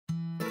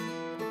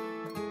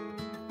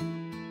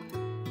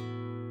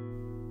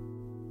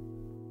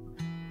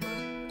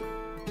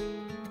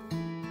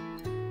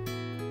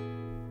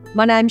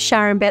My name's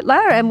Sharon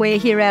Bettler and we're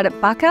here out at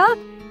Bucka.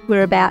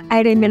 We're about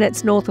 18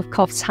 minutes north of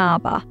Coffs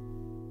Harbour.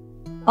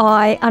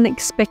 I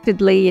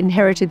unexpectedly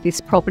inherited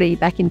this property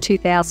back in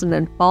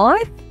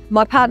 2005.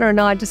 My partner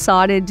and I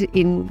decided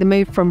in the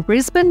move from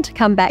Brisbane to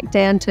come back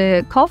down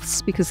to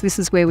Coffs because this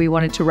is where we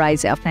wanted to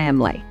raise our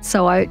family.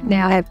 So I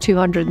now have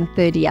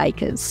 230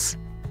 acres.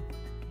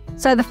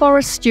 So the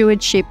Forest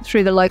Stewardship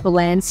through the local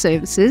land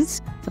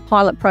services, it's a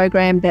pilot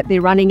program that they're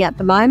running at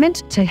the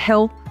moment to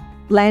help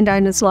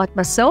landowners like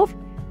myself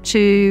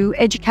to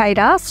educate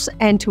us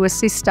and to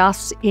assist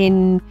us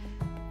in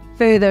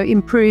further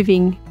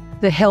improving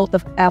the health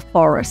of our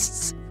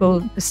forests for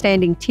the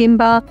standing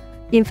timber,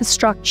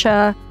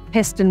 infrastructure,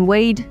 pest and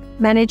weed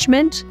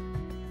management.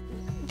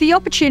 The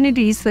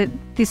opportunities that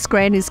this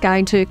grant is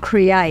going to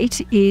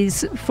create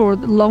is for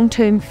the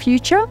long-term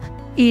future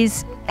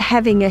is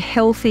having a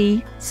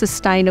healthy,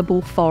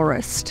 sustainable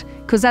forest.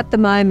 Because at the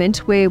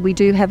moment where we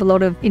do have a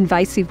lot of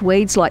invasive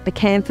weeds like the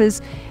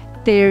canthers,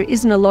 there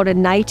isn't a lot of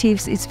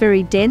natives. It's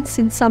very dense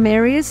in some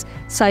areas,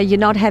 so you're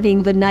not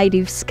having the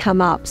natives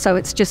come up, so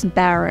it's just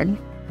barren.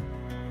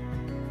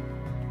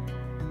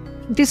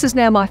 This is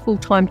now my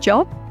full-time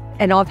job,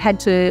 and I've had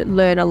to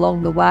learn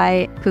along the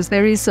way because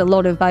there is a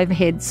lot of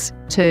overheads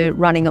to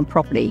running a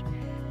property.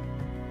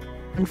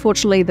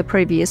 Unfortunately, the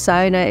previous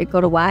owner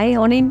got away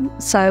on him,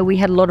 so we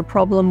had a lot of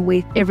problem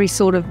with every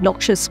sort of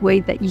noxious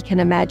weed that you can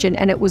imagine,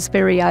 and it was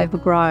very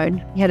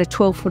overgrown. He had a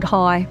 12-foot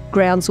high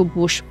groundsel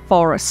bush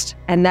forest,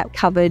 and that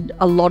covered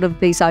a lot of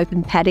these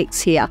open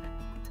paddocks here.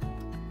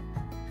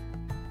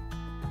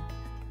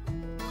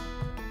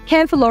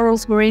 Camphor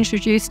laurels were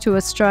introduced to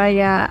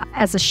Australia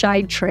as a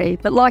shade tree,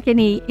 but like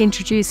any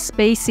introduced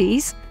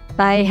species,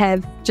 they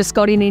have just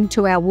got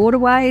into our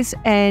waterways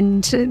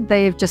and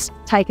they have just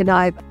taken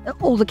over.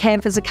 All the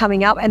canthers are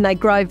coming up and they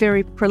grow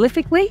very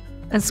prolifically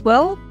as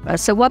well.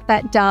 So what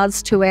that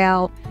does to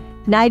our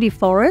native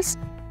forest,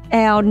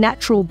 our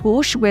natural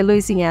bush, we're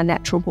losing our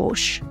natural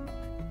bush.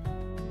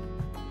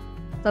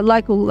 The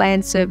local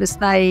land service,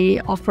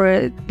 they offer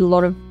a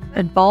lot of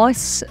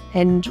advice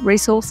and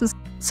resources.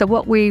 So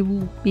what we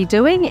will be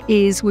doing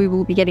is we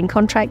will be getting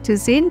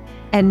contractors in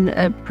and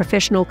a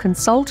professional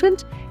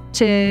consultant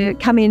to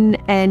come in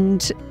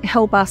and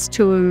help us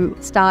to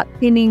start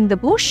thinning the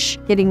bush,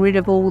 getting rid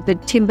of all the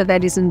timber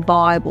that isn't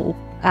viable.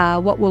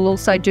 What we'll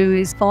also do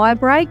is fire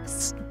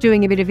breaks,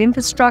 doing a bit of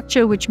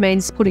infrastructure, which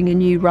means putting a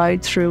new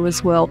road through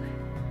as well.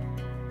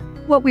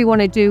 What we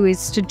want to do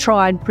is to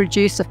try and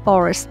produce a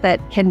forest that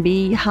can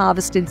be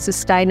harvested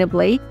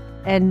sustainably.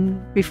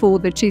 And before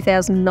the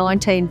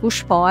 2019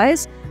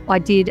 bushfires, I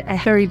did a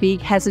very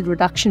big hazard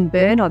reduction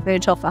burn. I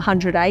burnt off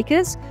 100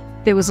 acres.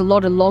 There was a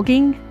lot of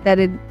logging that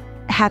had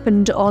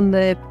happened on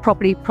the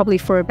property probably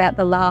for about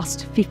the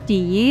last 50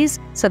 years.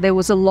 So there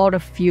was a lot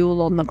of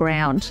fuel on the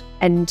ground,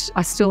 and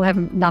I still have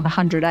another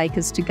 100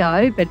 acres to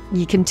go, but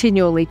you're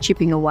continually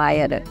chipping away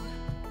at it.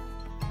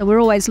 So we're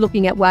always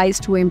looking at ways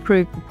to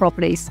improve the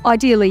properties.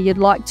 Ideally, you'd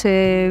like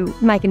to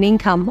make an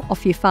income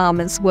off your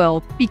farm as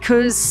well,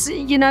 because,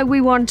 you know,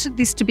 we want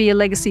this to be a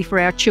legacy for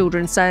our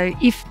children. So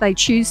if they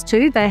choose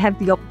to, they have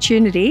the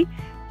opportunity.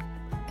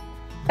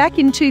 Back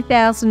in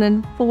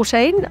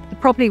 2014, the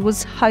property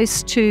was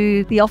host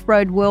to the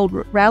Off-Road World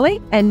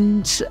Rally,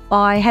 and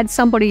I had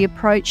somebody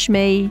approach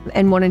me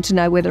and wanted to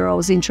know whether I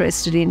was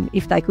interested in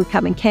if they could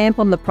come and camp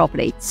on the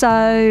property.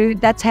 So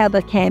that's how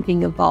the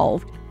camping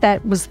evolved.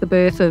 That was the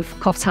birth of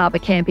Coffs Harbour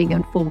Camping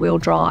and Four-Wheel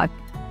Drive.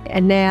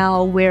 And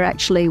now we're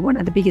actually one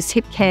of the biggest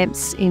hip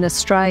camps in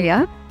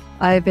Australia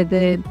over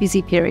the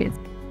busy periods.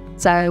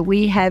 So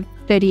we have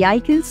 30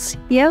 acres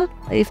here,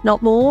 if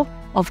not more,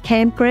 of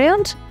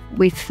campground,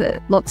 with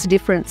lots of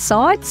different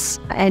sites,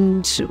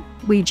 and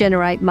we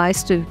generate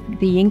most of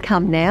the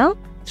income now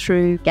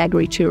through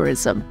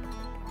agri-tourism.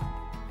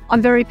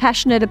 I'm very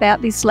passionate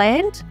about this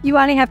land. You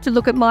only have to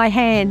look at my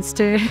hands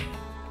to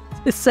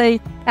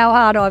see how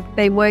hard I've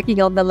been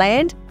working on the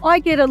land. I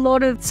get a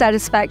lot of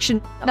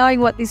satisfaction knowing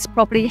what this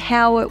property,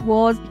 how it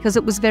was, because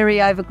it was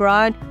very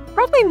overgrown.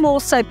 Probably more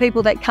so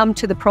people that come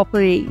to the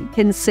property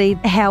can see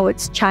how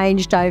it's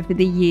changed over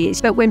the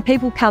years. But when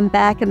people come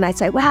back and they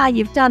say, wow,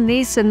 you've done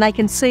this, and they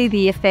can see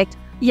the effect,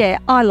 yeah,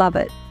 I love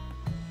it.